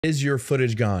Is your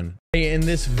footage gone? Hey, in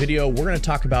this video, we're going to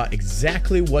talk about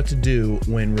exactly what to do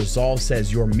when Resolve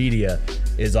says your media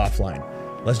is offline.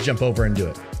 Let's jump over and do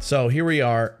it. So here we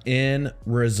are in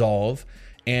Resolve,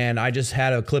 and I just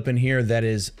had a clip in here that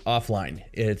is offline.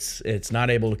 It's not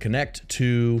able to connect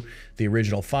to the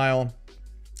original file.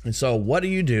 And so what do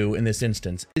you do in this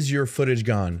instance? Is your footage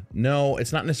gone? No,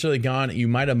 it's not necessarily gone. You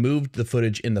might have moved the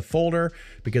footage in the folder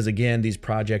because, again, these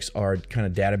projects are kind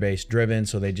of database driven,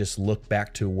 so they just look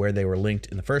back to where they were linked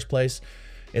in the first place.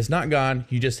 It's not gone.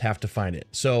 You just have to find it.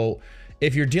 So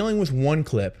if you're dealing with one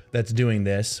clip that's doing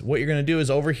this, what you're going to do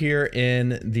is over here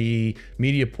in the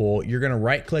media pool, you're going to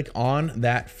right click on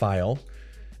that file,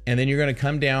 and then you're going to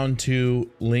come down to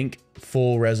link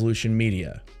full resolution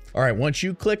media. All right, once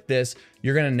you click this,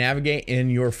 you're gonna navigate in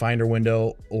your Finder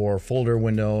window or folder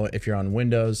window if you're on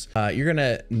Windows. You're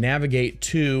gonna navigate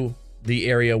to the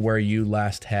area where you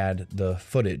last had the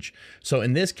footage. So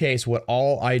in this case, what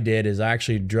all I did is I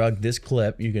actually drug this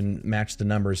clip. You can match the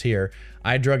numbers here.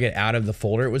 I drug it out of the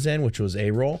folder it was in, which was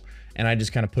A-roll, and I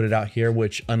just kind of put it out here,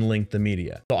 which unlinked the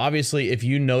media. So obviously, if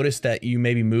you notice that you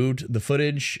maybe moved the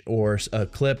footage or a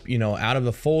clip, out of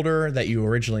the folder that you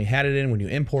originally had it in when you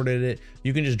imported it,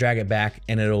 you can just drag it back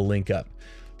and it'll link up.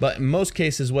 But in most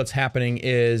cases, what's happening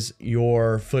is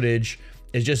your footage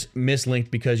is just mislinked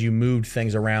because you moved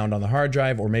things around on the hard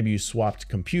drive, or maybe you swapped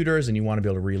computers and you want to be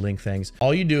able to relink things.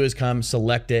 All you do is come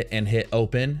select it and hit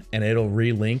open, and it'll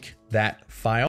relink that file.